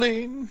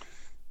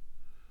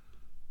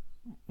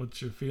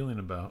What's your feeling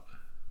about?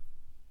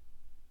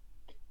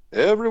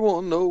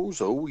 Everyone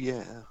knows, oh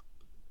yeah.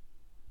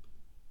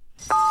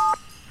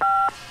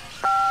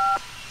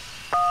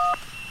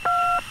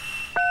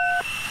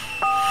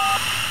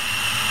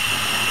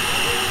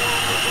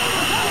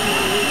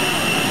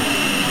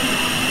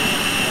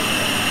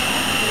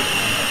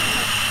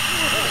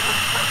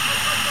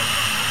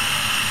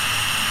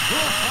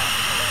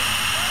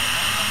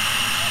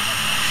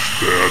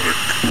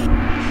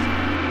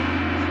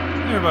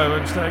 Hey everybody,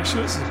 welcome to Static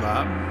Show. This is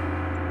Bob.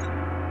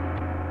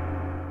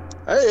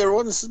 Hey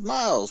everyone, this is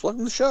Miles. Welcome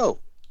to the show.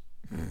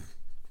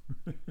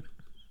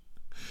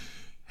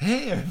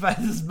 Hey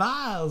everybody, this is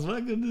Miles.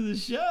 Welcome to the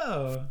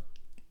show.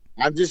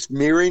 I'm just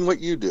mirroring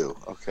what you do,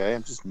 okay?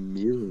 I'm just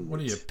mirroring.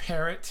 What are you,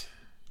 parrot?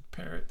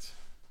 Parrot?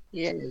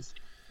 Yes.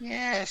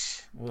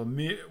 Yes. We'll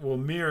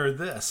mirror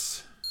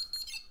this.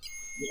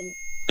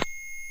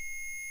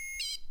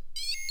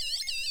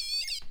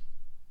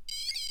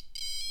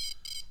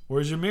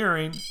 Where's your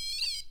mirroring?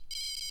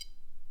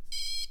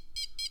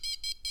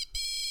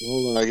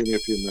 Hold on, give me a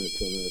few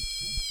minutes on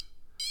this.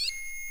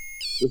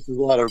 This is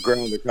a lot of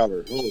ground to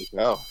cover. Holy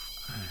cow.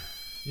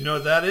 You know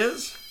what that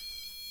is?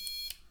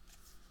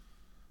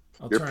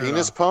 Your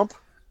penis pump?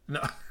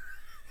 No.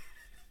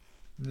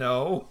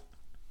 No.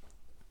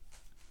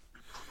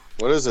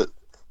 What is it?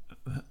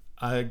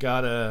 I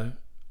got a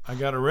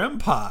REM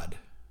pod.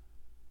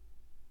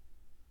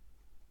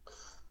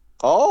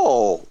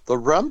 Oh, the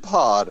REM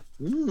pod.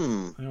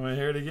 You want to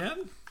hear it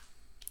again?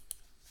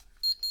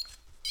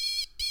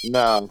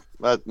 No,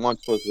 that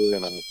once was really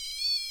enough.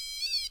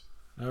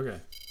 Okay.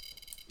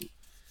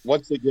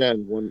 Once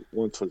again,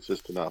 once was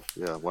just enough.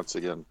 Yeah, once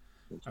again.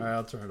 All right,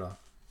 I'll turn it off.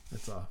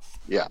 It's off.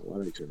 Yeah, why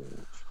don't you turn it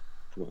off?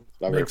 Come on, it's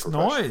not Makes very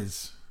professional.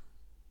 noise.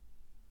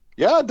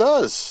 Yeah, it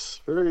does.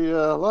 Very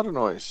a lot of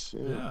noise.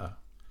 Yeah.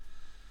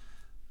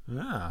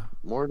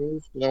 More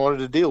noise than I wanted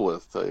to deal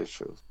with, to tell you the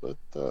truth. But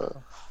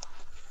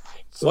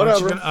so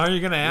whatever. Are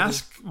you gonna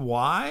ask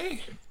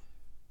why?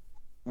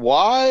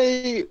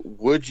 Why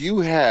would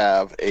you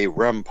have a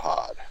REM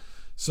pod?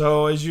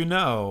 So as you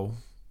know,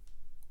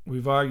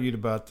 we've argued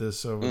about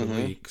this over the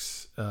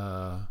weeks.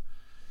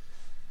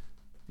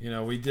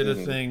 We did a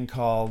thing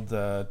called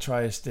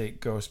Tri-State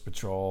Ghost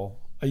Patrol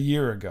a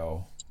year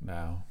ago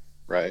now.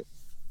 Right.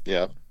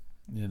 Yeah.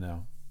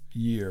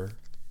 Year.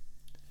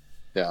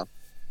 Yeah.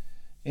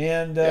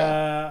 And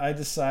I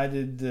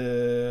decided,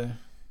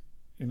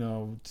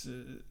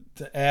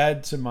 to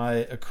add to my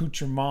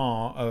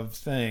accoutrement of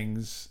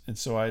things, and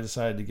so I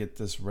decided to get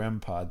this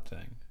REM pod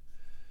thing,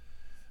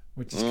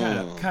 which is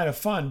kind of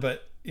fun.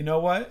 But you know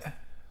what?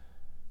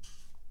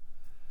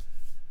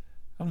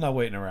 I'm not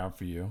waiting around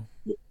for you.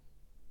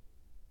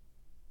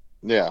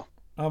 Yeah.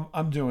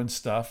 I'm doing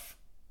stuff.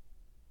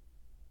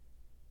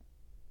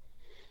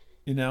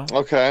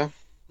 Okay.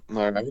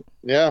 All right.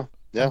 Yeah.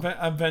 Yeah.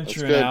 I'm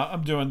venturing out.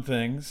 I'm doing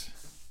things.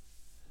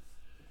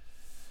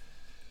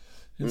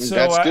 And so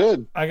that's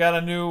good. I got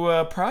a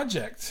new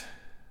project.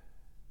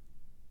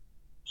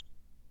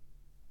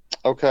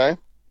 Okay.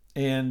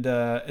 And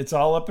it's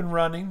all up and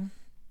running.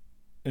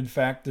 In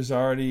fact, there's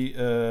already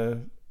a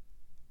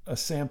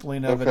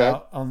sampling of it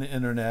out on the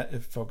internet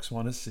if folks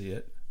want to see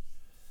it.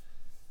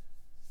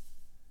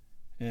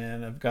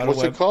 And I've got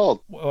What's it called?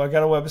 Well, I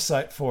got a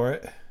website for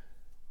it.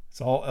 It's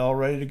all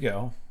ready to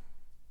go.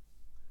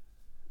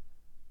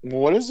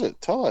 What is it?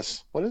 Tell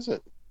us. What is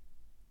it?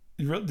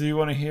 Do you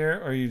want to hear,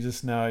 or are you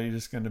just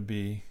going to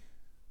be?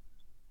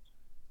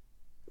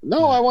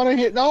 No, I want to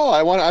hear. No,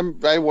 I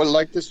would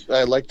like this.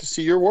 I like to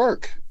see your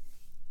work.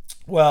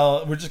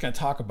 Well, we're just going to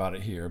talk about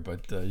it here,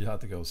 but you have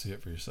to go see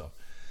it for yourself.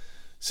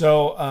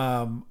 So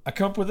I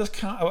come up with this.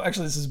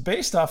 Actually, this is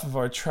based off of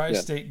our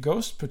Tri-State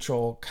Ghost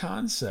Patrol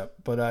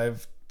concept, but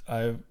I've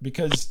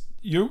because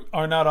you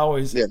are not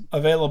always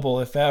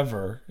available, if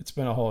ever. It's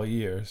been a whole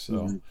year,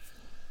 so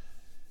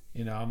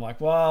I'm like,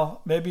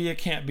 well, maybe it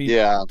can't be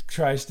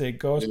Tri-State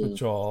Ghost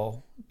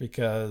Patrol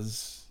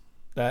because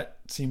that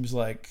seems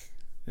like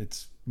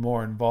it's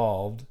more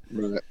involved.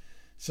 Right.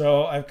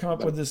 So I've come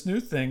up with this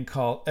new thing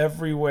called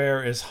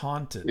Everywhere is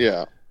Haunted.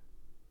 Yeah.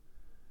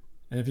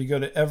 And if you go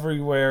to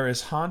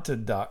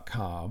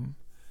everywhereishaunted.com,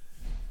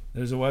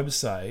 there's a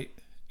website,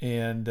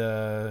 and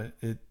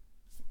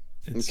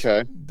it's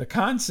the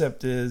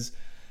concept is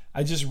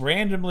I just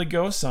randomly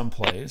go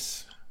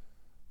someplace.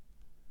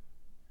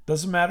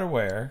 Doesn't matter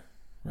where,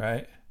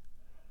 right?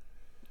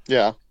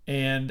 Yeah.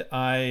 And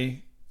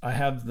I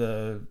have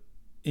the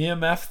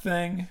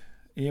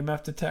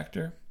EMF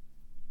detector.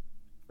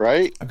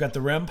 Right. I've got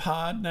the REM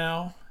pod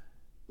now.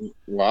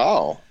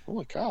 Wow.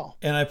 Holy cow.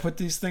 And I put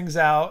these things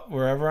out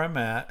wherever I'm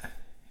at.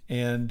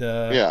 And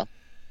and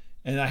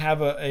I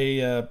have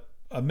a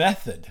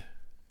method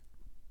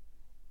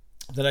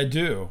that I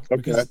do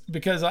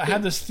because I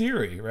had this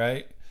theory,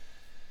 right?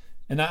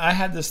 And I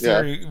had this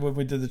theory when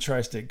we did the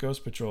Tri-State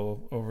Ghost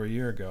Patrol over a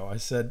year ago. I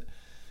said,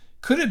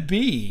 could it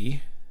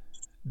be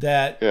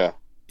that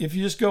if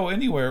you just go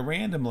anywhere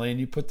randomly and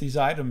you put these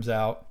items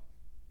out,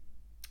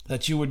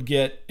 that you would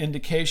get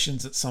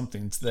indications that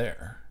something's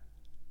there?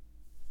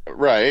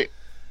 Right.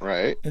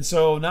 Right. And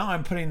so now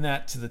I'm putting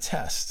that to the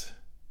test.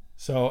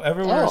 So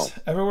Oh,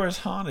 everywhere is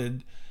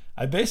haunted.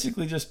 I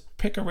basically just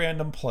pick a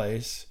random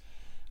place.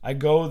 I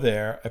go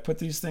there. I put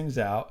these things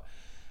out.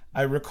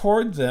 I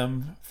record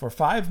them for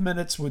 5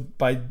 minutes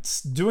by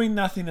doing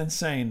nothing and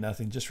saying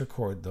nothing. Just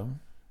record them.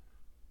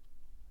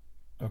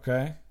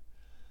 Okay.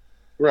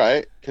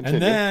 right. And Continue.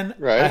 then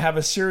I Right. have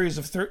a series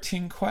of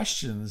 13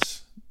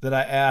 questions that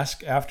I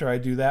ask after I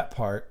do that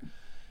part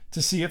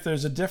to see if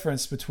there's a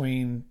difference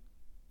between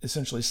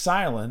essentially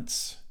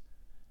silence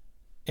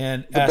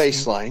and The asking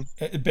baseline.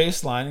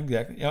 baseline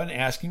exactly, and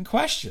asking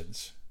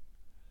questions.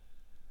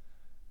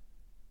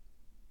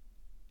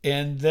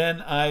 And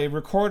then I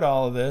record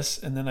all of this,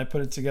 and then I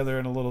put it together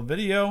in a little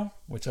video,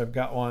 which I've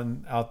got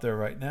one out there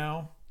right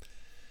now.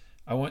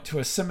 I went to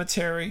a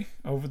cemetery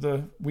over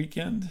the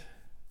weekend,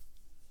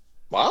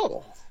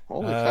 Wow.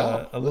 Holy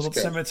cow. a This little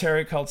guy.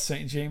 cemetery called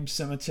St. James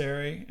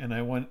Cemetery, and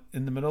I went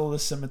in the middle of the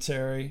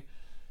cemetery,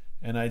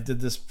 and I did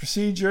this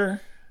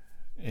procedure,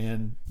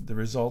 and the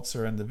results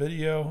are in the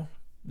video.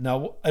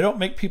 Now, I don't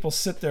make people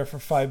sit there for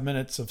 5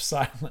 minutes of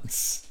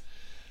silence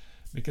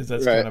because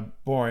that's Right. kind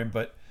of boring,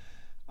 but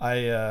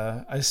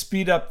I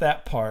speed up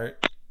that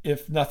part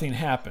if nothing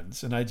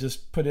happens, and I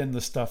just put in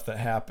the stuff that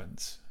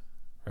happens,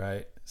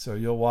 right? So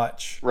you'll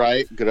watch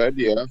Right. Good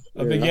idea. a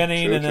Yeah.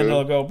 beginning, True. and then True.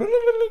 it'll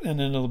go, and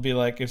then it'll be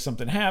like if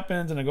something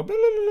happens, and I go,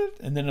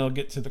 and then it'll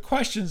get to the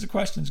questions. The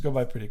questions go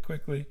by pretty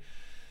quickly.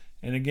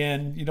 And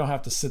again, you don't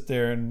have to sit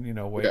there and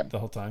wait Yeah. the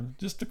whole time.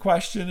 Just a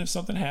question. If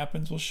something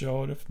happens, we'll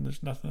show it. If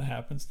there's nothing that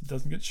happens, it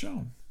doesn't get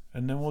shown,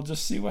 and then we'll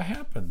just see what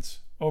happens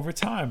over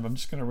time. I'm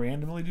just going to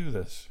randomly do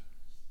this.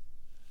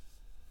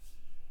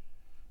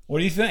 What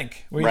do you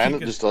think? What do you Random,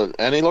 think? just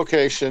any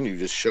location, you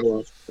just show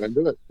up and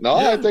do it. No,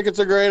 I Yeah. think it's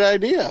a great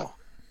idea.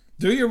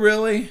 Do you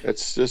really?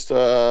 It's just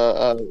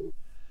a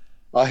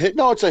hit.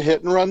 No, it's a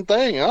hit and run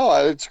thing.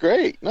 Oh, it's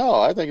great. No,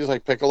 I think it's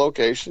like pick a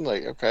location.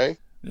 Like, okay,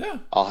 Yeah.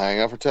 I'll hang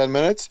out for 10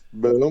 minutes.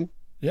 Boom.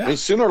 I Yeah. mean,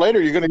 sooner or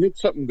later, you're going to get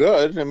something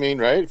good. I mean,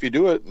 right? If you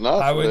do it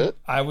enough I with would it,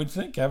 I would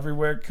think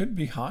everywhere could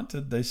be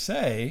haunted. They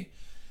say,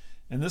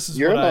 and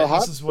you're in the this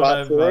hot is what spot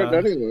I've for it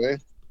anyway.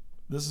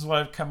 this is what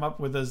I've come up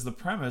with as the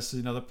premise.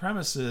 The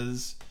premise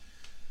is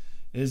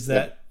Yep.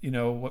 that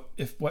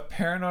if what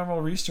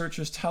paranormal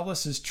researchers tell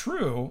us is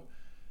true,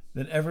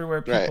 then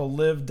everywhere Right. people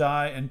live,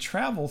 die, and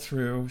travel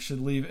through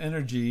should leave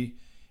energy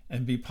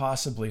and be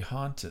possibly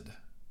haunted.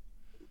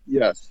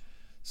 Yes.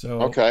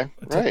 So Okay.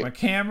 I take Right. my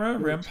camera,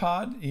 REM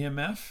pod,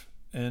 EMF,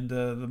 and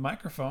the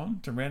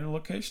microphone to random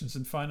locations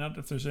and find out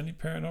if there's any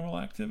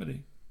paranormal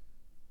activity.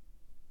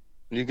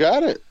 You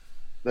got it.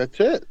 That's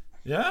it.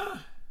 Yeah.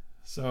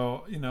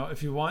 So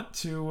if you want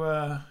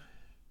to,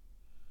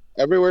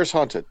 Everywhere's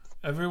haunted.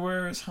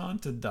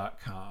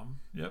 everywhereishaunted.com.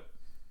 Yep.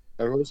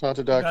 Everywhere's I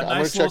haunted.com. got a I'm going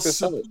nice to little check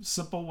this out.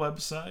 simple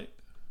website.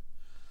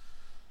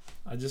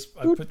 I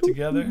put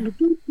together,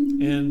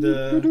 and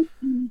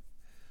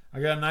I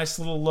got a nice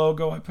little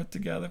logo I put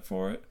together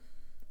for it.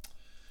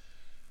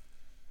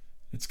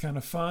 It's kind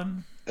of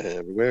fun.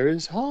 Everywhere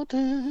is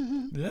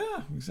haunted.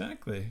 Yeah,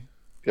 exactly.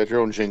 Got your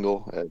own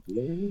jingle.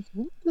 Everywhere is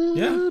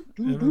Yeah,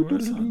 haunted.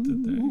 everywhere's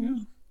haunted. There you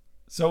go.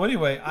 So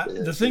anyway,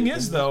 the thing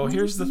is, though,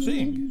 here's the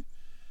thing.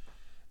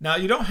 Now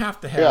you don't have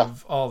to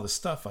have all the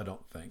stuff. I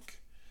don't think.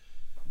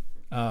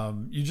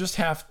 You just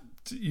have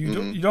to.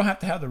 You don't have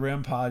to have the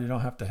REM pod. You don't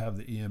have to have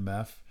the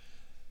EMF.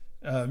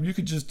 You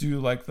could just do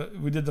like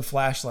we did the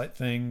flashlight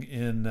thing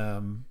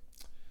in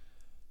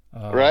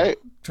Right.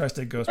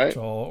 Tri-State Ghost Right.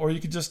 Patrol, or you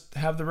could just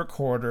have the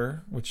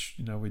recorder, which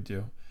we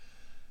do.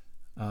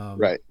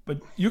 Right.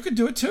 But you could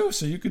do it too,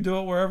 so you could do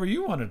it wherever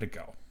you wanted to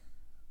go.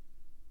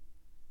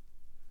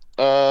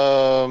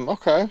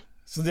 Okay.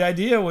 So the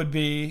idea would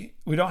be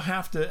we don't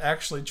have to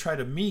actually try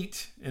to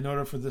meet in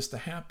order for this to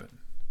happen.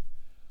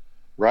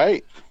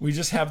 Right. We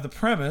just have the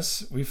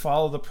premise. We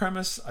follow the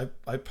premise.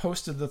 I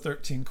posted the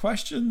 13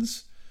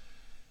 questions,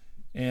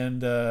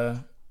 and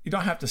you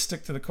don't have to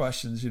stick to the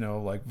questions,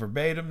 like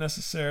verbatim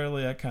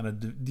necessarily. I kind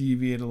of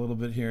deviate a little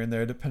bit here and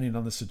there depending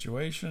on the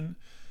situation.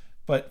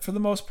 But for the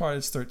most part,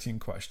 it's 13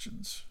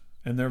 questions,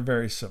 and they're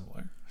very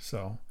similar.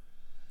 So,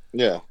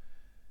 Yeah.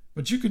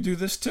 but you could do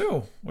this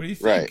too. What do you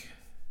think? Right.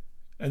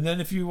 And then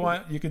if you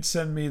want, you could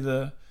send me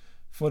the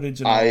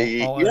footage, and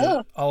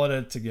Yeah. I'll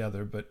edit it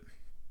together. But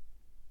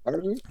All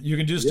right. you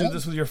can just Yeah. do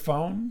this with your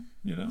phone,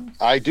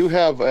 I do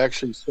have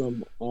actually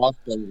some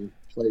awesome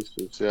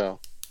places. Yeah.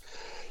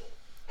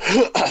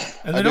 And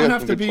I they do don't have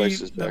have some to good be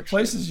places, the actually.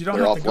 places. You don't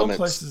They're have to off go limits.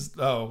 places.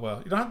 Oh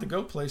well, you don't have to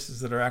go places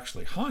that are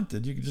actually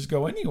haunted. You can just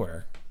go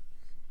anywhere.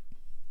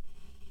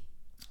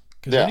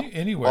 Because Yeah.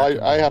 anywhere. Well, can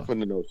be I haunted. happen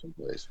to know some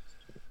places.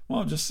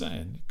 Well, I'm just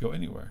saying, go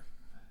anywhere.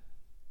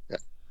 Yeah.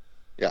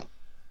 Yeah.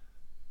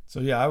 So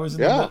yeah, I was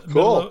in Yeah, the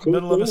cool,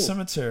 middle of a cool.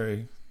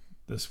 cemetery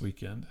this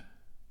weekend.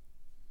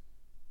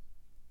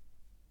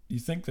 You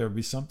think there would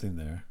be something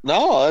there?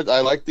 No, I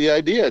like the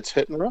idea. It's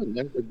hit and run.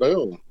 Then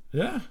boom.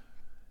 Yeah.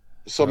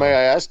 So may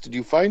I ask, did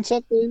you find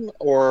something,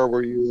 or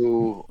were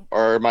you,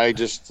 or am I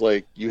just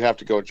like you have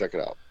to go and check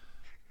it out?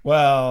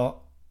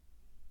 Well,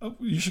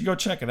 you should go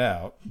check it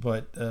out.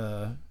 But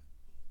to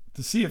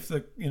see if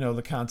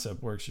the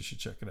concept works, you should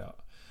check it out.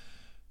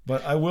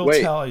 But I will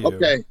tell you.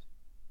 Okay.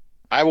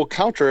 I will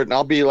counter it, and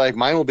I'll be like,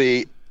 mine will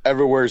be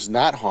everywhere's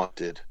not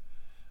haunted.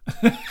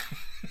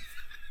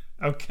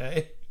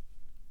 Okay.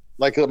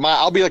 Like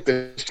I'll be like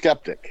the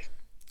skeptic.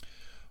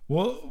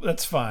 Well,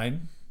 that's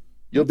fine.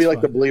 You'll be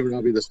like the believer, and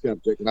I'll be the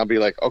skeptic, and I'll be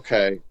like,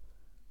 okay,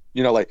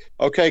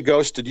 okay,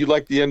 Ghost, did you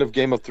like the end of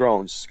Game of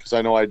Thrones? Because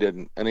I know I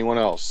didn't. Anyone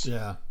else?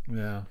 Yeah.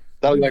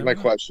 That was like my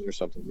question or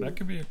something. That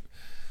could be.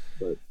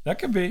 That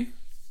could be.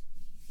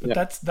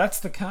 But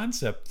that's the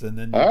concept, and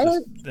then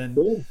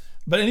cool.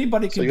 But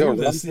anybody can do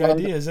this. The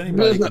idea is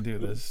anybody can do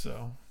this.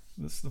 So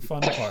this is the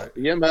fun part.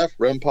 EMF,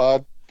 REM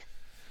pod.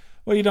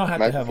 Well, you don't have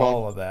to have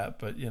all of that,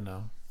 but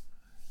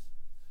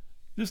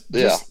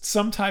just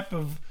some type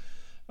of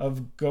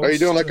ghost. Are you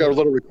doing like a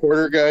little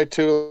recorder guy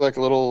too, like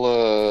a little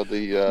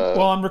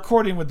Well, I'm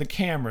recording with the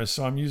camera,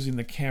 so I'm using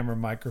the camera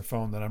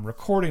microphone that I'm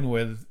recording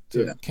with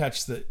to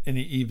catch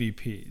any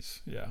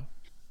EVPs. Yeah.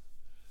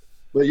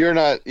 But you're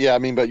not. Yeah, I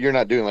mean, but you're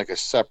not doing like a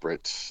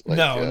separate.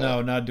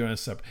 No, not doing a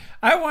separate.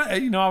 I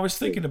was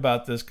thinking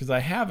about this because I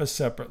have a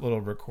separate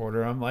little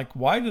recorder. I'm like,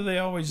 why do they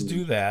always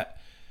do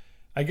that?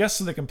 I guess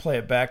so they can play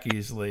it back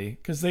easily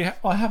because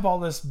I'll have all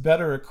this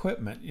better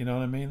equipment. You know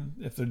what I mean?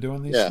 If they're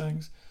doing these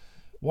things,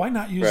 why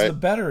not use the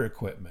better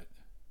equipment?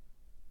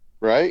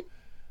 Right.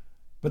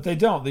 But they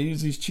don't. They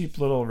use these cheap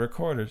little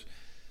recorders.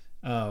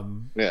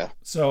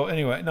 So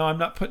anyway, no, I'm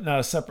not putting out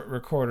a separate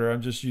recorder.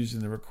 I'm just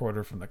using the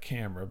recorder from the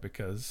camera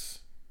because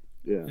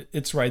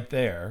it's right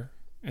there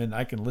and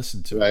I can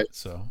listen to it.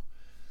 So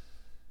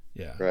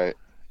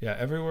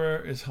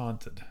everywhere is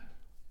haunted.com.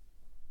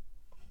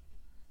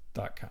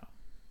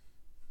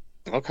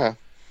 Okay.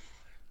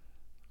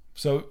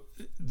 So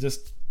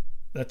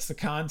that's the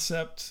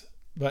concept.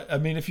 But I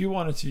mean, if you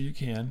wanted to, you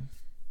can.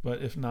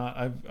 But if not,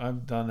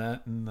 I've done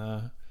that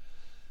and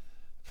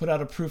put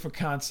out a proof of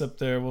concept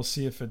there. We'll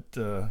see if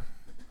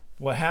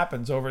what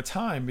happens over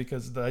time,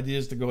 because the idea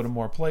is to go to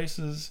more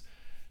places,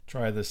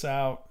 try this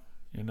out,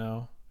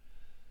 Mm-hmm.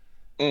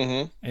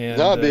 And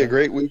that'd be a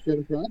great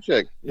weekend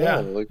project.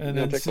 And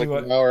then take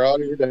like an hour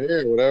out of your day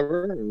or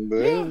whatever. And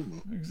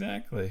boom. Yeah,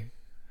 exactly.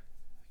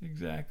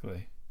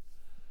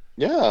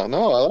 Yeah,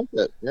 no, I like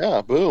that.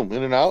 Yeah, boom,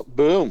 in and out,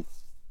 boom.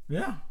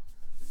 Yeah.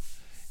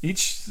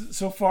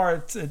 So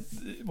far,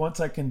 once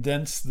I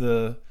condense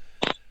the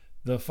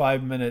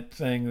 5-minute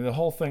thing, the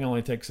whole thing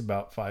only takes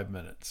about 5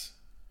 minutes.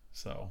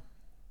 So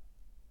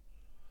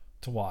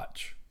to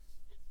watch.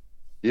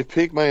 You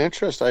piqued my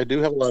interest. I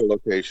do have a lot of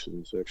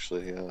locations,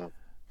 actually. Yeah.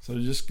 So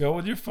just go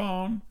with your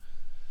phone.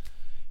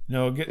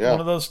 Get one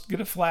of those. Get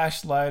a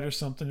flashlight or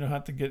something. You don't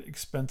have to get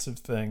expensive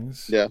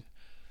things. Yeah.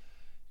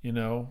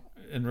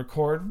 And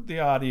record the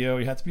audio.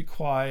 You have to be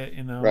quiet.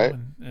 Right.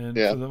 And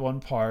for the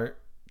one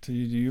part, till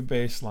you do your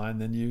baseline,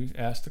 then you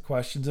ask the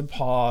questions and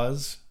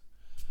pause.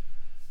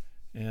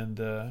 And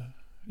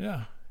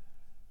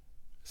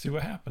see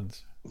what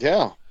happens.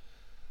 Yeah.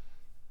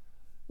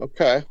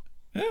 Okay.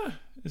 Yeah,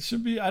 it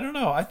should be. I don't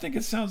know. I think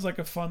it sounds like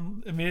a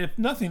fun. I mean, if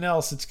nothing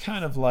else, it's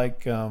kind of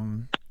like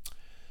people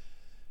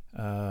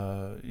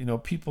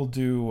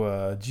do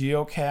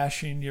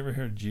geocaching. You ever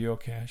heard of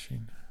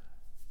geocaching?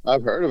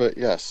 I've heard of it.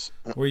 Yes.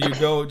 Where you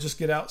just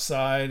get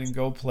outside and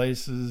go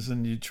places,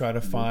 and you try to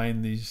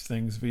find these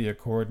things via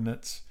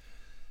coordinates.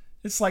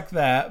 It's like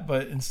that,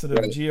 but instead of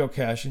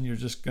geocaching, you're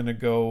just gonna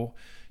go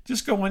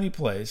any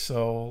place.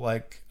 So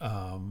like,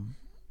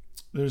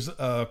 there's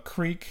a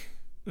creek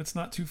that's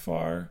not too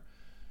far.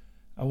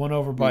 I went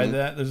over by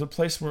that. There's a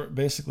place where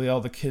basically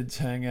all the kids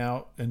hang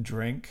out and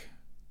drink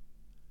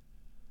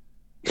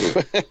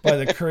by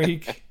the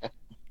creek.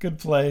 Good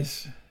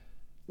place.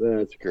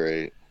 That's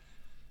great.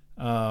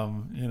 Hey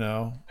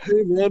man,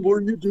 what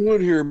are you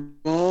doing here,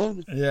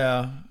 man?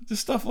 Yeah,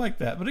 just stuff like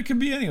that. But it can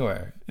be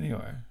anywhere.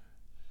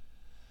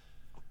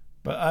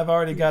 But I've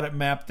already got it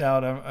mapped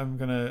out.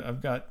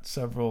 I've got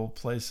several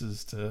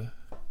places to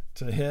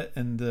hit,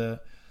 and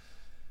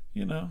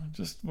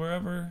just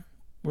wherever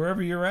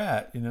you're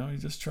at, you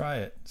just try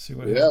it, see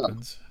what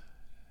happens.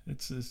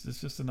 It's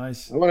just a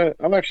nice.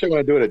 I'm actually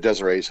going to do it at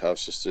Desiree's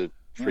house just to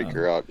freak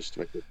her out, just to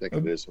make her think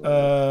it is.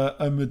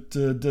 I'm at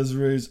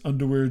Desiree's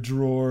underwear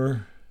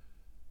drawer.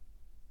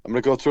 I'm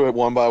going to go through it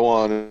one by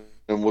one,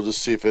 and we'll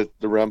just see if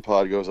the REM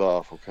pod goes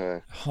off.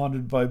 Okay.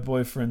 Haunted by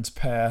boyfriend's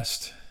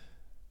past.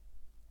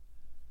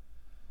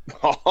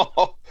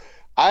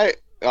 I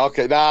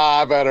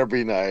better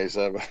be nice.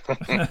 I was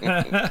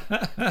gonna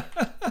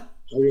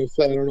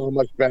say, I don't know how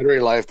much battery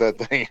life that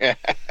thing had.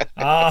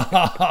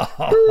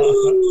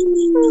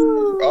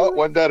 Oh,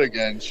 one dead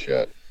again.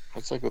 Shit.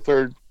 That's like the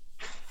third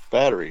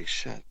battery.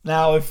 Shit.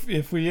 Now,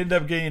 if we end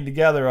up getting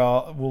together,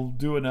 we'll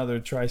do another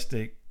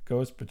Tri-State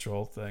Ghost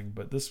Patrol thing.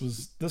 But this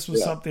was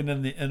something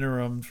in the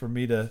interim for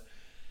me to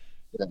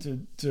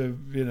do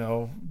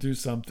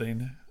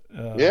something.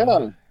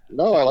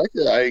 No, I like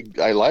it.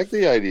 I like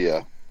the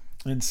idea.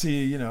 And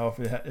see, if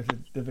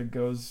it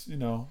goes,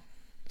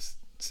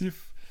 see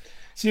if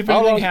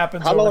anything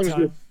happens over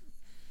time.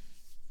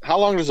 How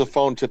long does a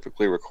phone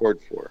typically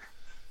record for?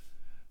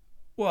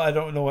 Well, I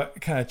don't know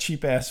what kind of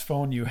cheap ass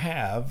phone you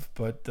have,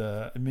 but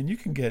I mean, you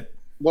can get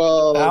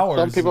Well, some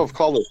hours people of. have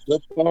called it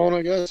flip phone,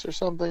 I guess, or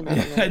something. I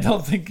Yeah, don't I know.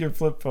 don't think your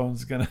flip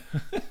phone's gonna.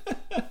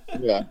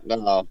 Yeah,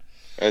 no,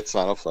 it's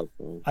not a flip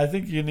phone. I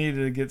think you need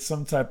to get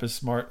some type of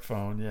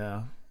smartphone.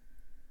 Yeah,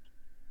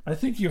 I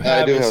think you I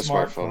have do a have a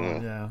smartphone.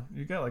 smartphone. Yeah, Yeah,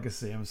 you got like a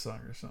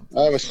Samsung or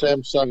I something. have a So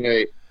Samsung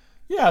 8.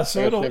 yeah, I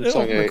so have a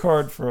it'll Samsung 8.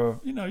 record for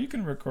you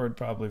can record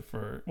probably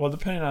for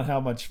depending on how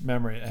much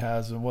memory it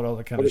has and what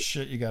other kind But of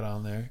shit you got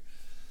on there.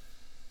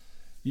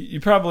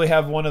 You probably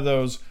have one of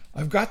those.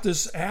 I've got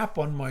this app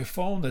on my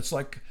phone that's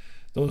like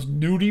those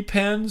nudie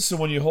pens. So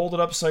when you hold it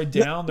upside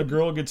down, the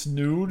girl gets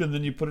nude, and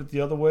then you put it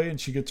the other way, and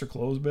she gets her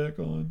clothes back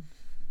on.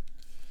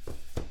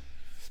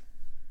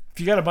 If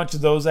you got a bunch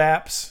of those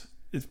apps,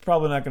 it's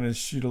probably not going to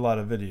shoot a lot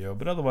of video,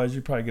 but otherwise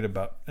you probably get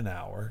about an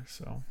hour.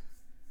 So,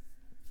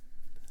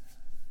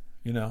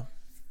 you know.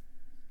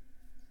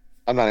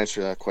 I'm not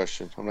answering that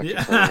question. I'm not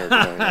confirming or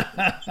denying Yeah.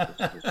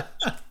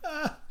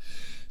 that.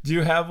 Do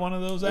you have one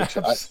of those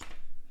Actually, apps?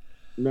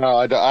 no,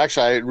 I don't,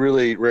 actually I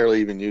really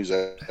rarely even use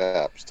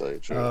apps. To tell you the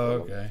truth, Oh,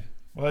 okay.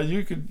 Well,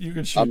 you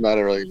could I'm shoot not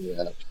a really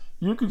good app.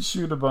 you could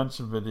shoot a bunch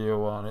of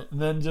video on it,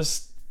 and then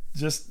just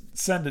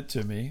send it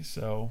to me.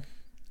 So,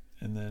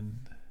 and then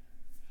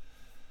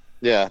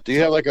Yeah. Do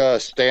you have like a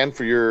stand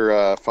for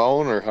your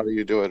phone, or how do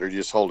you do it, or do you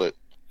just hold it?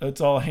 it's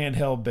all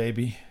handheld,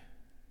 baby.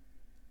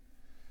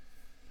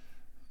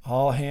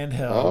 All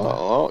handheld.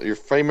 Oh, your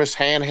famous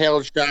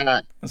handheld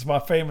shot. That's my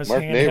famous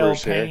Mark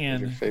Neighbors handheld here.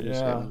 Your pan. famous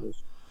Yeah. handheld.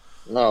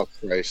 Oh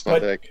Christ,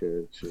 not But that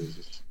kid.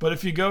 Jesus. but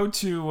if you go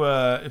to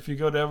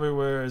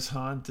Everywhere is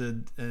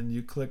Haunted and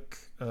you click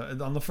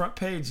on the front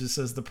page, it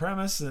says the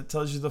premise and it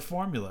tells you the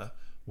formula,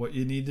 what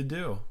you need to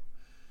do.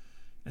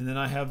 And then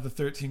I have the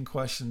 13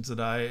 questions that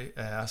I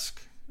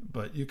ask,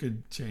 but you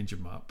could change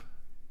them up.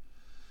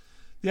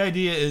 The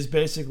idea is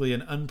basically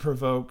an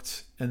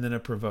unprovoked and then a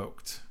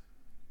provoked,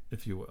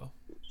 if you will.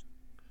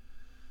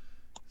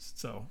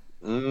 So,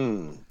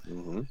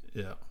 Mm-hmm.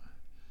 yeah.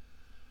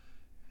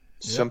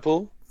 Yep.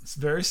 Simple It's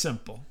very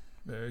simple.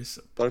 Very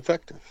simple. but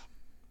effective.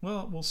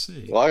 Well, we'll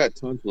see. Well, I got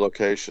tons of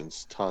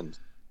locations, tons.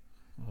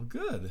 Well,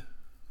 good.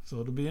 So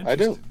it'll be I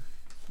do. interesting.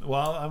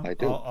 Well, I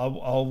do.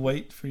 I'll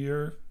wait for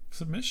your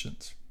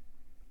submissions.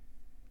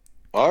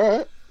 All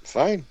right,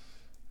 fine.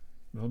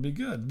 It'll be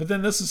good. But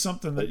then this is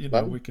something that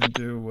Fine. we can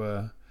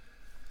do.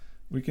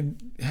 We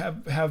can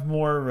have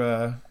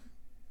more.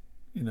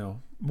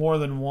 More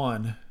than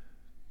one.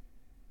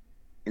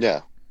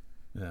 Yeah,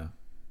 Yeah.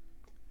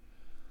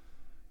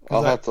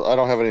 I'll 'Cause have to. I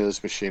don't have any of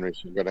this machinery,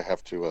 so I'm gonna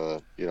have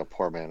to,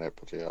 poor man it.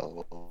 But yeah,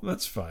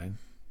 that's fine.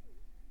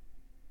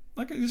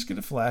 Like I just get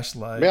a I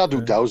flashlight. mean, I'll do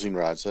or- dowsing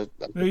rods.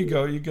 There you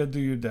go. You got to do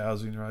your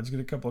dowsing rods. Get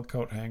a couple of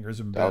coat hangers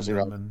and bend Dowsing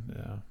them, rod. and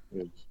yeah.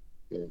 Yeah.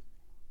 Yeah.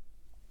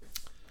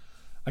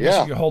 I guess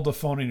you Yeah. can hold the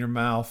phone in your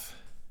mouth.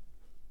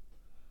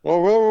 Whoa,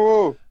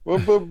 whoa,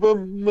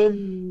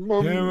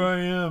 whoa, Here I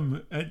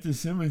am at the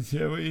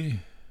cemetery.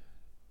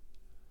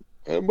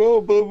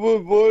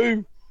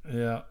 whoa.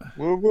 Yeah.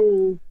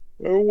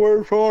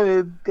 Where's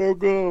haunted?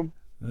 Doggone.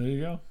 There you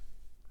go.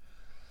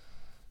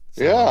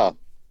 So, Yeah.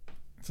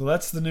 So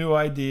that's the new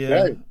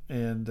idea, Right.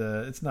 and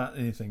it's not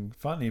anything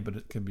funny, but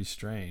it can be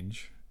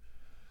strange.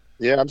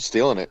 Yeah, I'm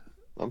stealing it.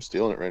 I'm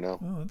stealing it right now.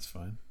 Oh, that's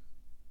fine.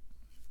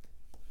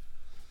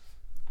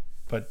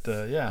 But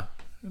yeah,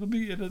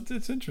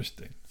 it's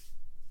interesting.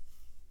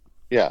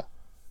 Yeah,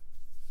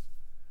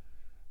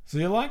 So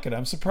you like it?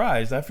 I'm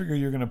surprised. I figure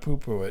you're gonna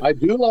poo-poo it. I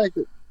do like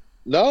it.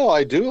 No,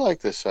 I do like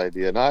this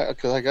idea, and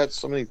because I got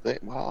so many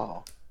things.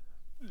 Wow,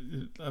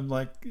 I'm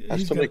like, I have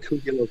he's so many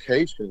gonna. kooky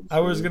locations. I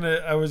was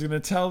gonna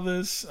tell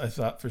this. I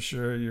thought for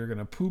sure you're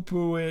gonna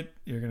poo-poo it.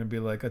 You're gonna be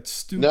like, "It's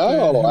stupid.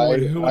 No,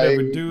 Who would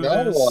ever do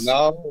no, this?"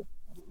 no.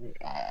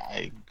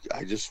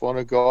 I just want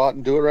to go out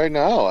and do it right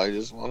now. I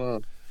just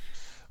want to.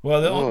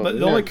 Well, but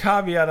the Yeah. only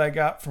caveat I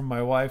got from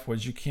my wife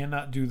was you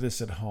cannot do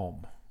this at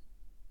home.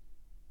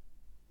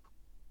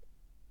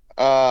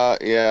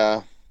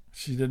 Yeah.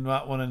 She did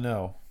not want to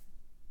know.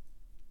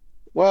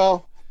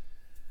 Well,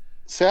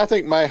 see, I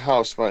think my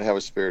house might have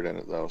a spirit in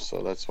it, though,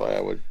 so that's why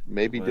I would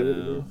maybe do it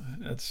Well, again.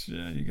 that's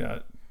you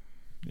got.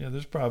 Yeah,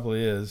 there's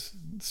probably is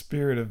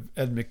Spirit of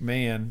Ed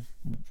McMahon,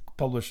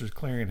 Publishers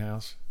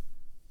Clearinghouse.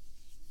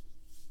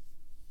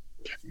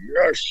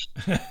 Yes,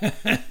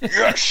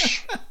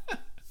 yes.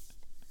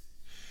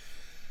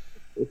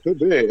 It could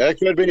be. That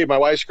could be. My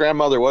wife's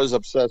grandmother was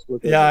obsessed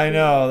with it. Yeah, I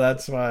know.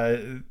 That's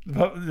why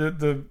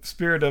the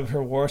spirit of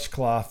her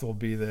washcloth will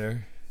be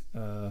there.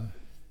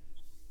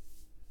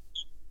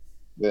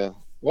 Yeah.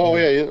 Well,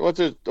 Yeah. yeah.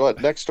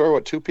 What next door?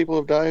 What, two people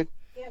have died?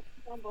 Yeah,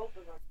 on both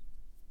of them.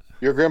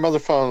 Your grandmother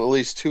found at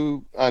least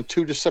two on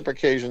two separate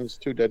occasions,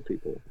 two dead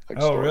people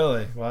next Oh, door.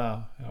 really?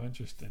 Wow. How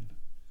interesting.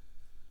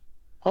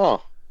 Huh.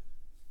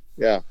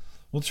 Yeah.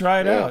 Well,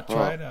 try it Yeah, out. huh.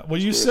 Try it out. Well,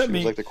 you She sent was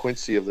me. like the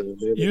Quincy of the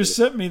You neighborhood.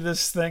 sent me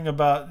this thing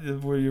about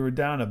where you were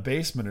down a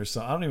basement or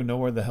something. I don't even know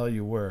where the hell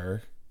you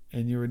were,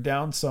 and you were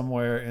down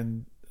somewhere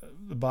in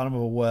the bottom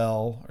of a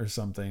well or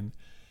something,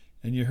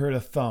 and you heard a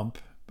thump,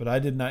 but I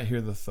did not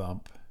hear the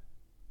thump.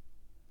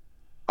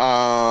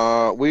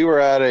 We were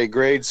at a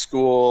grade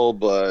school,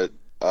 but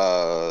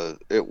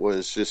it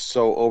was just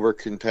so over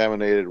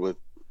contaminated with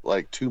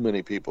like too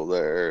many people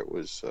there. It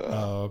was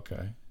Oh,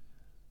 okay.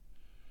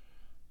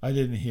 I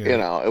didn't hear you it.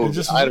 know, It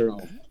just I don't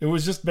know. it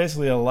was just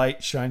basically a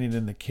light shining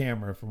in the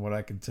camera, from what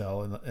I could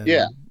tell. And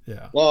Yeah.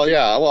 yeah, Well,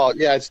 yeah,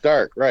 it's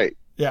dark, right?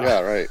 yeah. Yeah,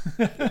 right.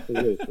 It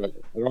is,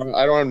 right.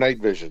 I don't have night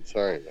vision.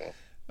 Sorry, man.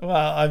 Well,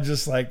 I'm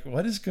just like,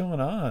 what is going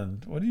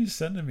on? What are you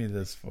sending me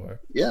this for?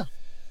 Yeah,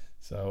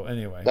 So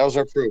anyway, that was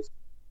our proof.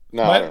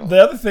 No, I don't know. the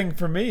other thing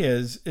for me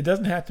is it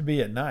doesn't have to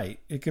be at night.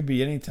 It could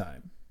be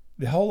anytime.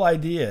 The whole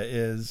idea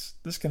is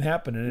this can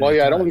happen at any Well,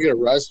 yeah, I don't time. want to get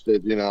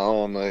arrested. You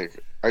know, I'm like,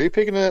 are you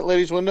peeking at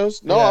ladies'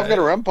 windows? No, Yeah, I've got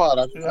a REM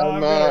pod.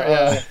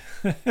 Yeah.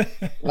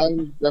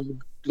 I'm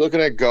looking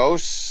at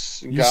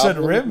ghosts. And You said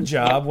goblins. rim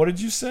job. What did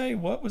you say?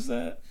 What was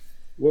that?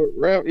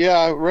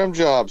 REM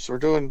jobs. We're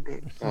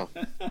doing. Oh.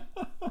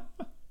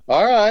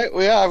 All right.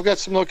 Well, yeah, I've got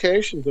some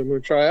locations I'm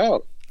going to try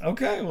out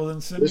Okay, well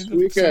then send this me the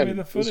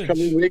weekend. footage. This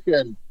coming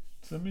weekend.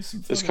 Send me some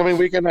footage. This coming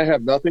weekend, I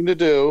have nothing to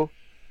do,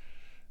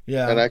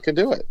 Yeah. and I can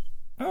do it.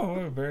 Oh,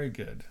 well, very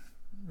good.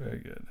 Very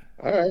good.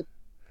 All right.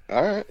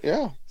 All right.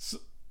 Yeah.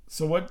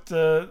 So what?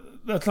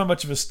 That's not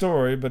much of a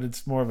story, but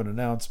it's more of an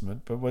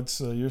announcement. But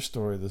what's your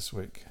story this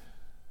week?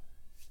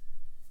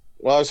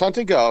 Well, I was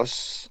hunting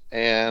ghosts,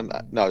 and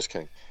no, I was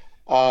kidding.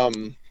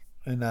 And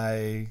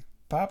I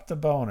popped a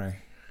boner.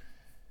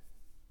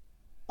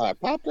 I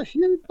popped a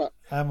huge.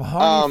 I'm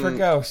horny for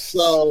ghosts.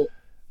 So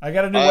I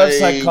got a new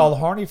website called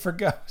Horny for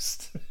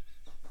Ghosts.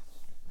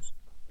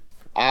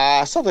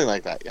 something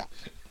like that. Yeah.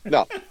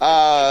 No.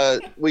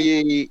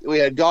 We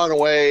had gone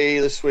away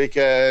this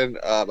weekend.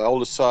 My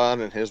oldest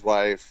son and his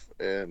wife,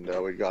 and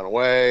we'd gone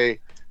away.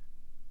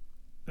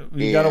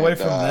 You got away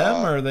from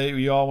them, or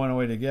we all went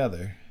away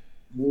together?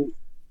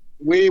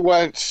 We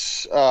went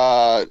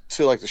to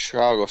like the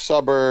Chicago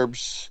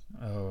suburbs.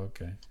 Oh,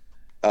 okay.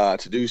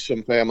 To do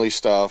some family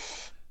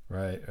stuff.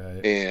 Right.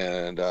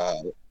 And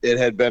it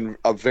had been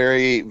a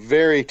very,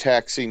 very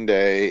taxing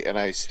day, and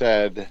I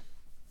said,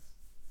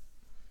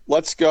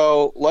 let's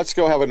go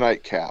have a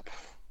nightcap.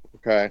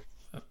 Okay.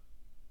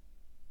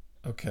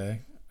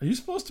 Okay. Are you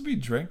supposed to be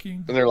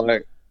drinking? And they're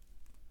like,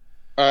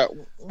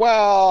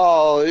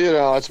 well, you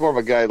know, it's more of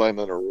a guideline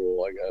than a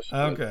rule, I guess.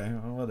 Okay,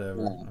 well,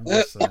 whatever. I'm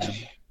just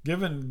saying.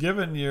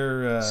 Given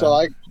your,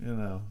 So you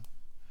know.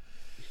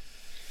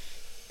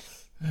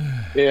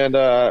 And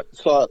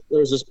so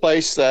there's this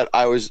place that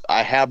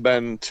I have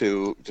been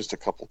to just a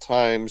couple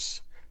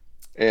times,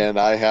 and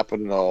I happen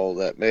to know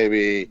that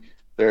maybe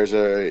there's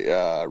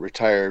a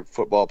retired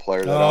football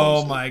player that Oh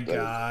owns my it,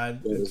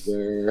 God! that is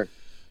there.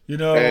 You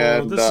know,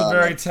 And, this is a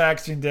very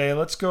taxing day.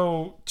 Let's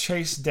go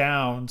chase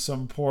down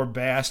some poor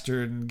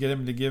bastard and get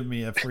him to give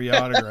me a free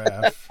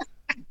autograph.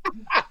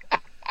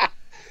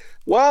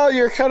 Well,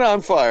 you're kind of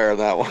on fire on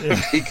that one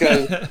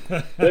because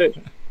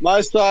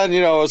my son, you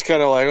know, was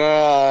kind of like,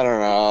 well, I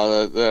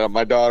don't know.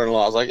 My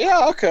daughter-in-law was like,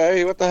 yeah,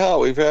 okay, what the hell?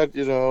 We've had,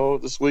 you know,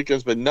 this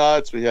weekend's been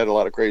nuts. We had a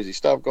lot of crazy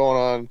stuff going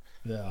on.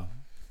 Yeah.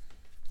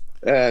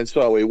 And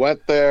so we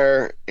went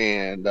there,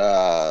 and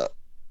I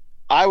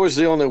was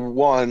the only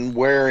one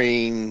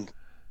wearing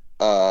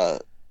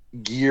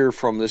gear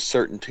from this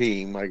certain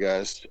team, I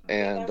guess.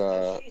 And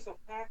she's a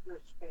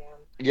Packers fan.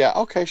 yeah,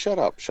 okay, shut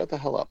up. Shut the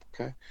hell up,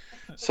 okay?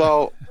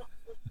 So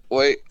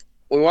we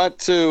went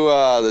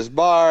to this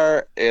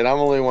bar, and I'm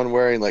the only one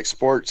wearing like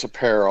sports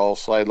apparel,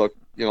 so I look,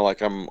 you know,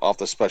 like I'm off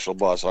the special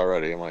bus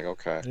already. I'm like,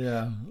 okay.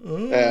 Yeah.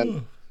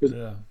 And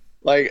yeah.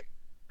 like,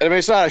 I mean,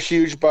 it's not a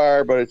huge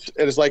bar, but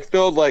it's like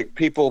filled like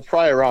people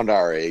probably around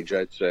our age,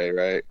 I'd say,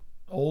 right?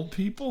 Old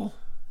people?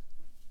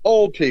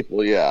 Old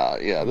people, yeah.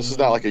 This is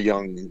not like a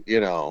young,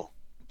 you know,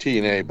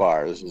 TNA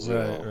bar. This is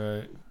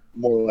Right.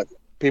 more like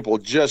people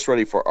just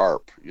ready for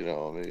ARP, you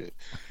know. I mean,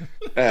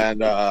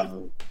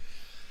 and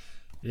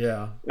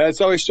Yeah. and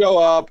so we show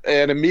up,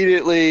 and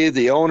immediately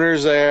the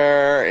owner's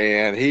there,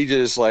 and he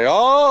just like,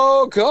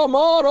 oh, come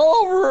on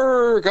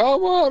over.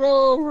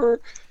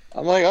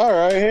 I'm like, all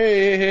right,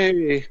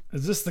 hey.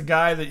 Is this the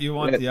guy that you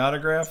want the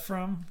autograph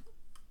from?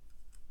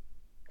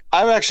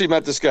 I've actually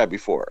met this guy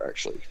before,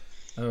 actually.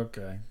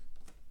 Okay.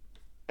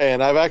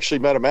 And I've actually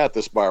met him at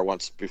this bar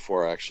once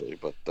before, actually,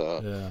 but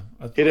Yeah.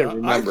 he didn't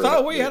remember. I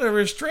thought we had a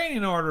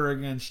restraining order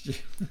against you.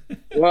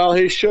 Well,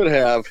 he should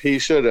have,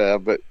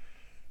 but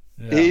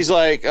Yeah. he's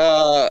like,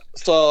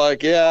 so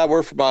like, yeah,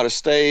 we're from out of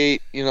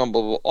state, you know,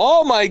 blah, blah.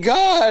 Oh my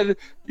God,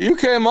 you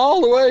came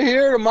all the way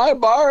here to my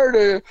bar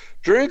to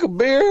drink a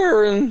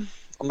beer. And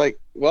I'm like,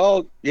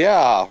 well,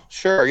 yeah,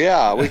 sure.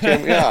 Yeah, we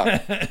came.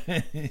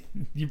 Yeah.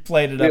 You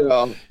played it up. You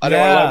know,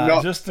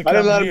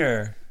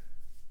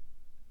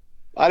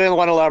 I didn't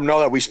want to let him know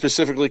that we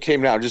specifically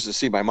came down just to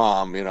see my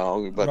mom, you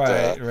know, but,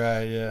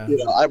 right. Yeah. You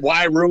know,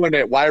 why ruin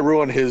it? Why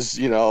ruin his,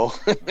 you know,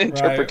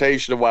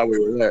 interpretation of why we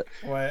were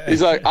there?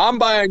 He's like, I'm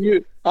buying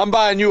you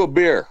a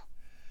beer.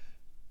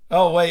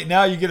 Oh, wait,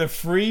 now you get a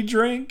free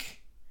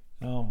drink?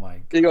 Oh my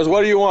God. He goes,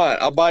 what do you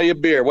want? I'll buy you a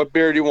beer. What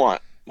beer do you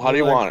want? How do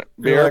you want it?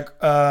 You're Beer?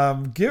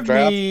 like, give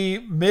Draft?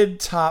 me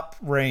mid-top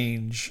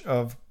range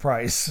of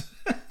price.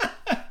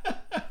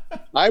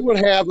 I would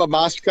have a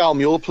Moscow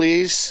Mule,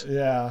 please.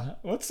 Yeah.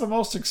 What's the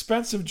most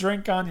expensive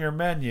drink on your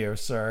menu,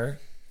 sir?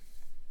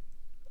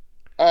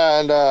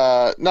 And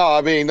no,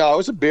 I mean, no, it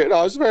was a beer.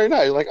 No, it was very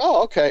nice. Like,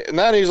 oh, okay. And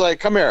then he's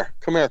like, come here,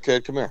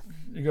 kid, come here.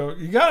 You go,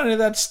 you got any of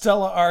that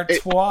Stella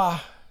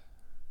Artois?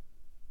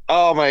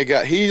 Oh my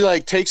God. He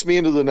like takes me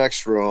into the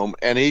next room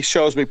and he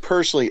shows me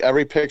personally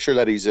every picture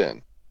that he's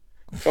in.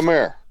 Come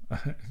here.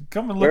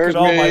 Come and look There's at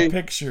all my me.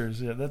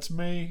 pictures. Yeah, that's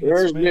me.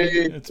 There's It's me.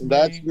 It's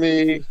That's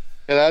me.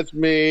 And that's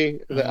me.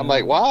 And I'm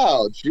like,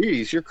 wow,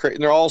 geez, you're crazy.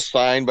 And they're all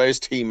signed by his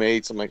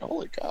teammates. I'm like,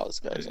 holy cow, this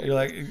guy's. You're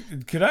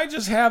like, could I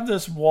just have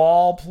this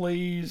wall,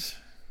 please?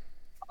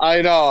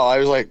 I know. I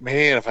was like,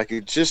 man, if I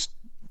could just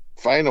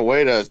find a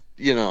way to,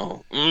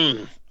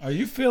 Are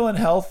you feeling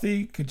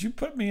healthy? Could you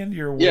put me into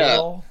your Yeah.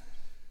 will?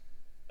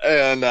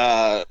 And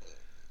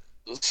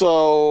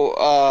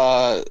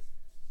so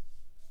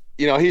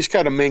he's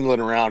kind of mingling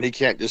around. He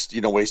can't just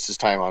waste his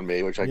time on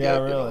me, which I Yeah,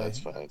 get. really. That's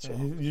fine. So,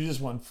 You just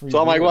want free. so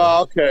I'm like, beer.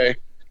 well, okay.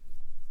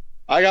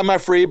 I got my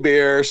free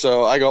beer,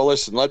 so I go,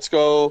 listen, let's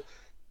go.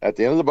 At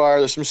the end of the bar,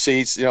 there's some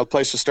seats. The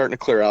place is starting to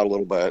clear out a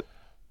little bit.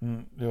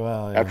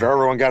 Well, yeah. After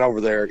everyone got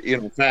over there,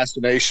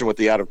 fascination with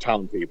the out of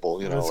town people.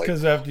 That's like,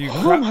 because after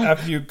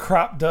you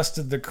crop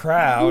dusted the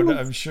crowd,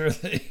 I'm sure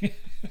they.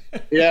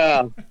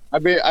 yeah. I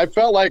mean, I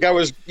felt like I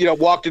was,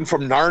 walked in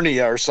from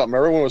Narnia or something.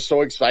 Everyone was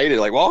so excited,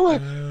 like,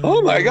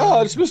 oh my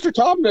God, it's Mr.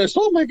 Thomas.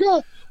 Oh my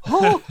God.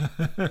 Oh.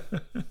 I'm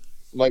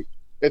like,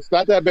 it's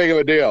not that big of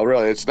a deal,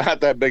 really. It's not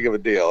that big of a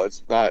deal.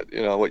 It's not,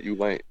 what you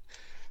think.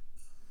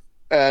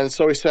 And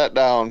so we sat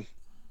down,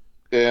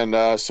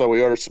 and so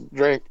we ordered some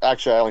drink.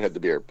 Actually, I only had the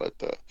beer, but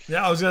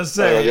Yeah, I was gonna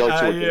say, the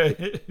other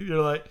two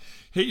you're like,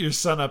 hit your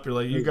son up. You're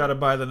like, you got to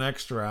buy the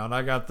next round.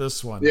 I got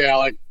this one.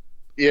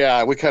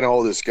 yeah, we kind of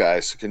owe this guy.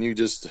 So can you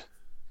just?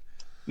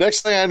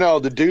 Next thing I know,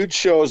 the dude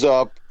shows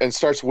up and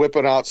starts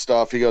whipping out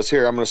stuff. He goes,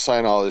 "Here, I'm going to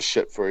sign all this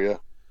shit for you."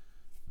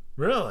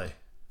 Really?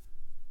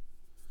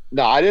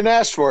 No, I didn't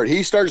ask for it.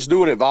 He starts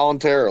doing it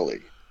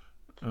voluntarily.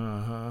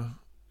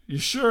 You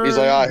sure? He's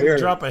like, You here.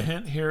 drop a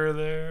hint here or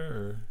there.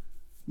 Or...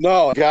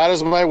 No, God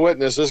is my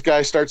witness. This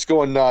guy starts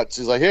going nuts.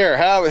 He's like, "Here,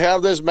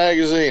 have this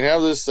magazine,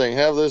 have this thing,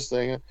 have this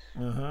thing."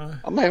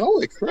 I'm like,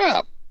 "Holy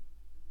crap!"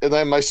 And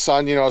then my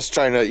son, is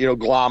trying to,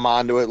 glom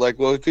onto it. Like,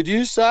 well, could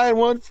you sign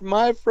one for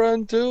my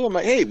friend too? I'm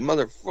like, hey,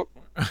 motherfucker.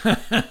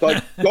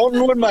 Like, don't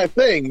ruin my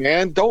thing,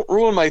 man. Don't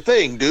ruin my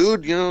thing,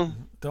 dude.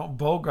 Don't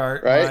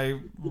bogart right?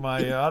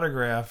 my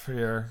autograph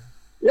here.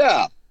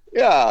 Yeah.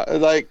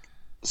 Like,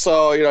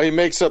 so, he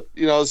makes up,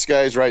 this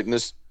guy's writing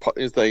this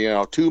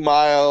thing, 2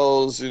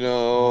 miles,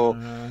 blah,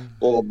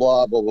 blah,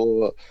 blah,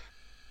 blah,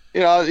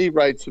 blah. He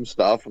writes some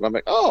stuff. And I'm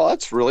like, oh,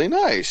 that's really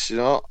nice.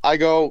 I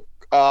go,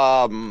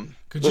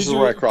 this is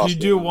where I crossed.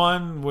 Could you do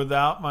one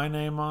without my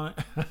name on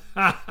it?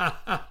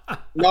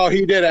 No,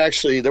 he did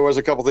actually. There was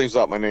a couple things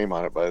without my name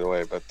on it, by the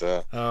way. But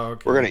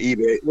okay. We're gonna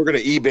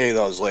eBay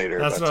those later.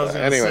 That's what I was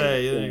gonna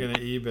say. You're gonna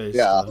eBay.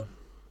 Yeah. Stuff.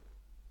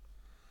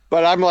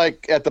 But I'm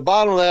like, at the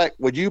bottom of that,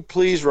 would you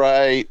please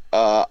write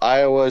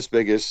Iowa's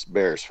biggest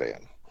Bears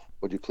fan?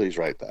 Would you please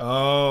write that?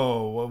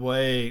 Oh, well,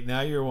 wait.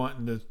 Now you're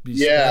wanting to be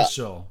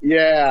special.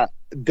 Yeah.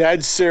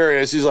 Dead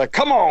serious. He's like,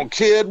 come on,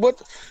 kid.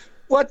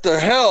 What the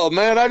hell,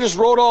 man? I just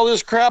wrote all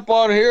this crap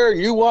on here, and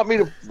you want me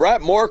to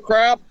write more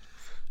crap?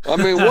 I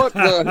mean, what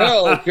the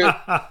hell? Kid?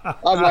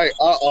 I'm like,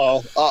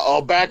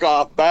 back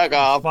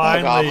off.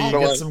 Finally, you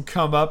get some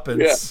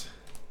comeuppance.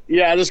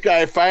 Yeah, this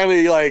guy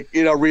finally,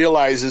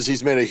 realizes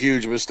he's made a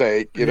huge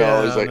mistake. He's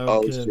like,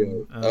 no shit.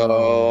 kidding.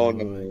 Oh,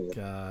 no. My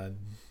God.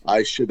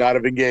 I should not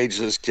have engaged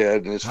this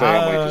kid and his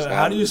family.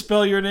 How do you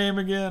spell your name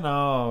again?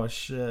 Oh,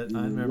 shit.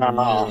 I remember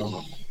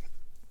you.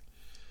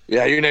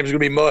 Yeah, your name's going to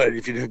be Mud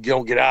if you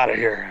don't get out of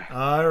here.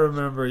 I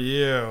remember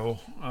you.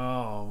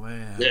 Oh,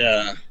 man.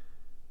 Yeah.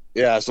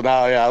 Yeah, so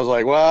now, I was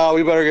like, well,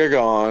 we better get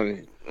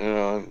going.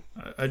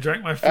 I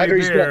drank my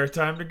free beer.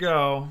 Time to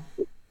go.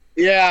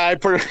 Yeah,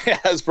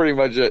 that's pretty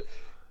much it.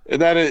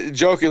 And then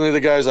jokingly, the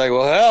guy's like,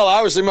 well, hell,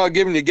 I was thinking about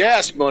giving you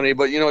gas money,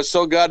 but, it's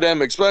so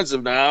goddamn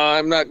expensive now.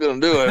 I'm not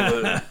going to do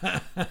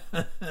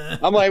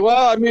it. I'm like,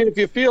 well, I mean, if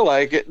you feel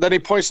like it. Then he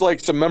points to,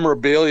 some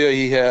memorabilia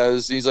he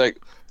has. He's like,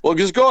 well,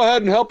 just go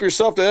ahead and help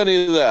yourself to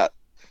any of that.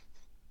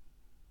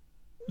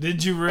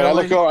 Did you really? And I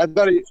look over, I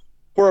thought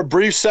for a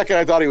brief second,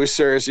 I thought he was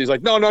serious. He's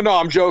like, no,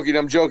 I'm joking.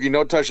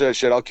 Don't touch that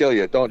shit. I'll kill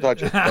you. Don't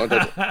touch it.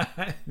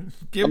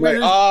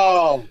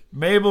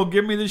 Mabel,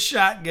 give me the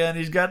shotgun.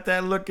 He's got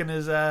that look in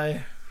his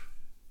eye.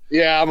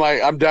 Yeah,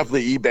 I'm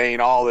definitely eBaying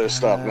all this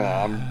stuff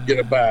now. I'm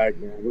getting a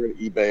bag, man. We're going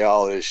to eBay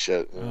all this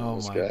shit.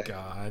 Oh, my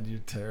God. You're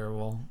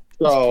terrible.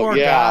 So, this poor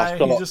guy,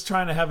 he's just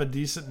trying to have a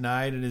decent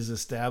night at his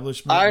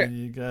establishment,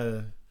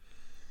 and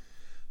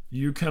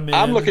you come in.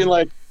 I'm looking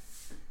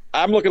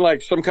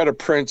like some kind of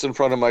prince in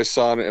front of my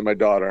son and my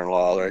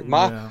daughter-in-law. Like,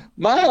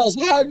 Miles,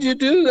 how'd you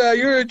do that?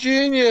 You're a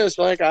genius.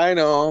 Like, I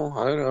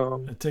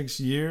know. It takes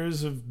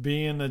years of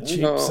being a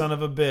cheap son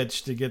of a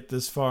bitch to get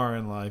this far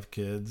in life,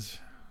 kids.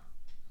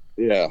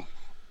 Yeah.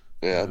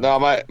 Yeah. No,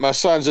 my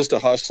son's just a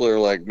hustler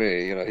like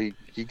me. You know,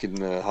 he can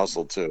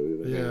hustle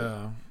too.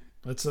 Yeah,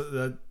 that's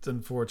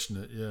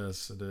unfortunate.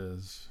 Yes, it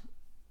is.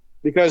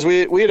 Because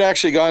we had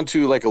actually gone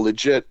to like a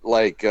legit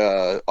like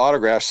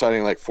autograph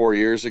signing like 4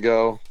 years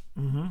ago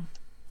Mm-hmm.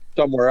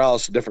 somewhere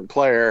else, a different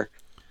player,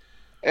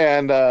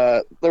 and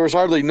there was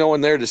hardly no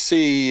one there to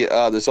see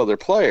this other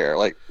player.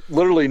 Like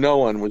literally no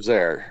one was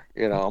there.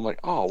 You know, I'm like,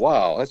 oh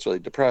wow, that's really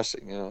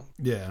depressing. You know,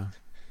 Yeah.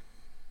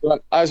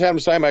 but I was having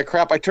to sign my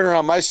crap. I turn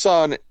around, my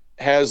son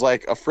has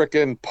like a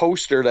freaking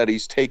poster that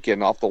he's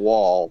taken off the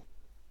wall,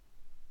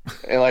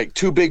 and like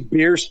two big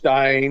beer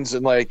steins,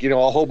 and like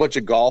a whole bunch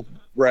of golf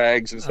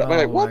rags and stuff. I'm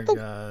like, Oh my what the?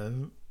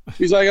 God.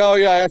 He's like, oh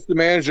yeah, I asked the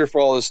manager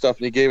for all this stuff,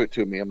 and he gave it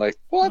to me. I'm like,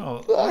 what? Oh,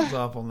 that was The?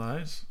 awful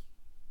nice.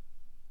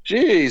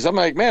 Jeez, I'm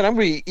like, man, I'm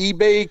gonna be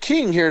eBay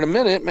king here in a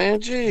minute,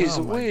 man. Jeez,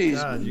 Oh my Louise.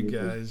 God, you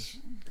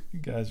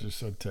guys are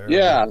so terrible.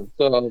 Yeah,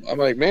 so I'm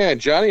like, man,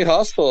 Johnny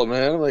Hustle,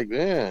 man. I'm like,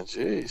 man,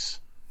 jeez.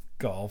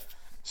 Golf.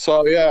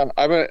 So yeah,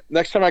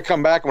 next time I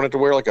come back, I'm gonna have to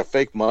wear like a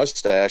fake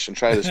mustache and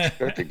try this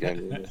trick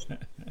again.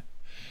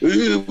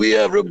 Ooh, we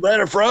have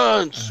better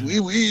fronts.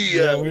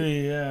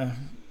 Yeah.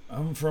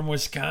 I'm from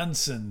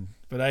Wisconsin,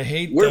 but I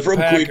hate We're the from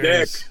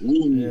Packers. Quebec.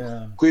 Ooh,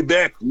 Yeah.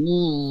 Quebec.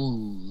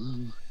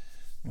 Ooh.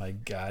 My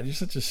God, you're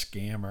such a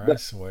scammer, I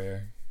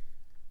swear.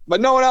 But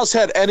no one else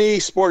had any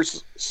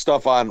sports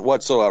stuff on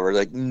whatsoever.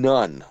 Like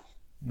none.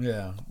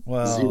 Yeah.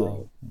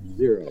 Well,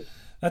 Zero.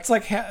 that's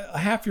like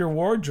half your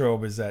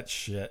wardrobe is that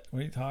shit. What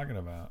are you talking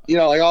about?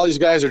 Like all these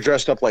guys are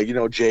dressed up like,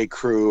 J.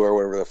 Crew or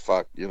whatever the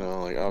fuck,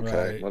 like,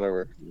 okay, Right.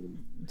 whatever.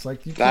 It's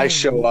like you I can't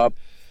show up.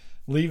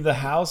 leave the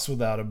house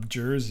without a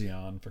jersey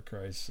on, for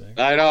Christ's sake.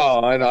 I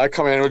know. I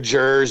come in with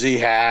jersey,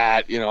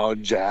 hat,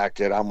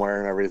 jacket. I'm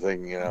wearing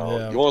everything,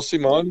 Yeah. You want to see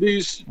my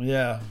undies?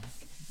 Yeah.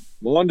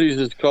 My undies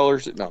is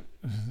colors. No.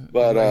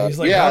 But he's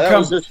like,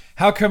 yeah,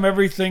 how come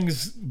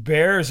everything's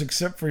Bears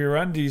except for your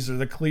undies are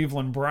the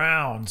Cleveland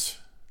Browns?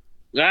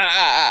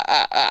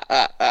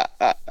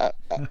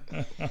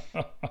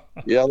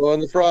 Yellow in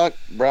the front,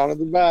 brown in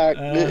the back.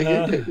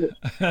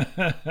 Uh-huh.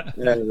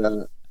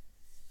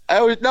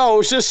 And it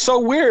was just so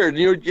weird.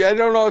 I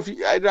don't know if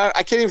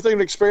I can't even think of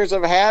an experience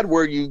I've had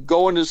where you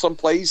go into some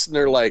place and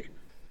they're like,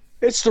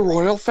 "It's the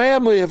royal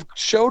family have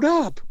showed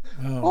up."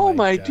 Oh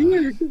my God.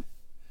 dear!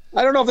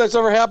 I don't know if that's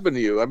ever happened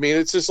to you. I mean,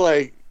 it's just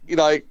like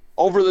like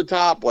over the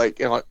top,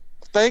 like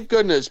thank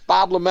goodness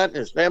Bob Lament and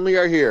his family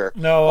are here.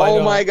 No,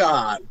 oh my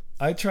God!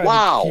 I try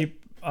Wow. to keep.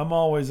 I'm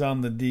always on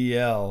the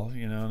DL.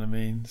 You know what I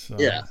mean? So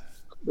Yeah.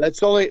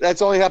 That's only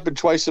happened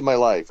twice in my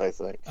life, I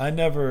think. I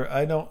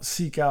don't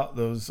seek out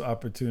those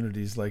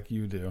opportunities like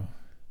you do.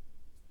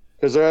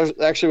 Because there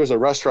actually was a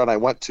restaurant I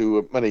went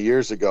to many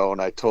years ago,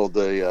 and I told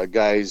the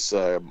guy's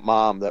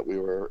mom that we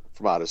were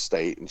from out of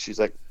state, and she's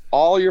like,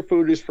 "All your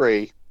food is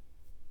free."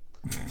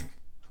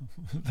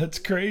 That's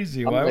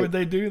crazy. Why would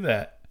they do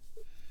that?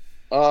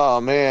 Oh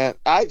man,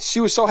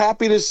 she was so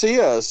happy to see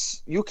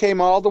us. You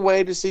came all the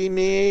way to see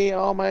me.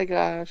 Oh my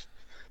gosh,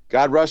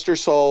 God rest her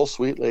soul,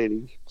 sweet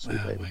lady.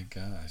 Sweet lady. My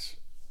gosh.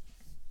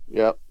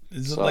 Yep.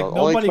 Is it So, like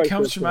only nobody twice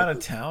comes from this out of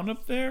town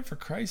up there? For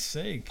Christ's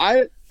sake.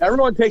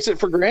 Everyone takes it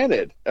for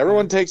granted.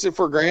 Everyone takes it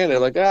for granted.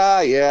 Like,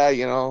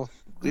 yeah,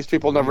 these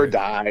people never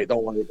die.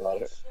 Don't worry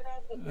about it. Shit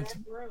out the back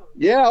room.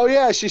 Yeah, oh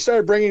yeah. She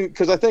started bringing,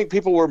 because I think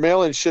people were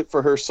mailing shit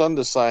for her son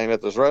to sign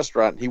at this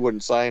restaurant, and he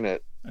wouldn't sign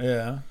it.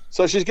 Yeah.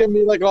 So she's giving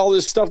me like all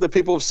this stuff that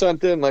people have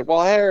sent in, like,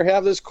 well, here,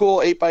 have this cool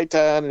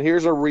 8x10, and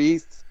here's a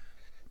wreath.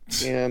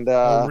 And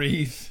A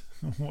wreath.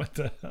 What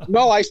the hell?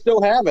 no, I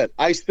still have it.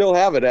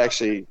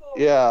 Actually.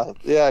 Yeah.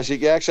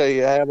 She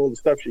actually, I have all the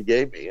stuff she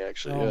gave me.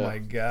 Actually. Oh yeah. my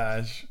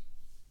gosh.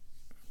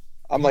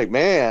 I'm like,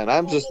 man,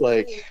 I'm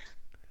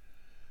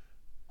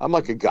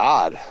like a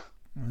god.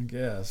 I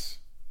guess.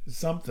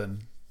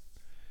 Something.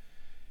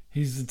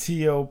 He's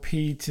the TOP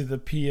to the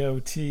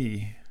POT.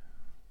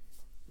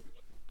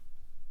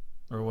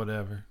 Or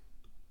whatever.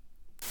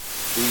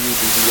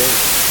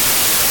 BUBBA.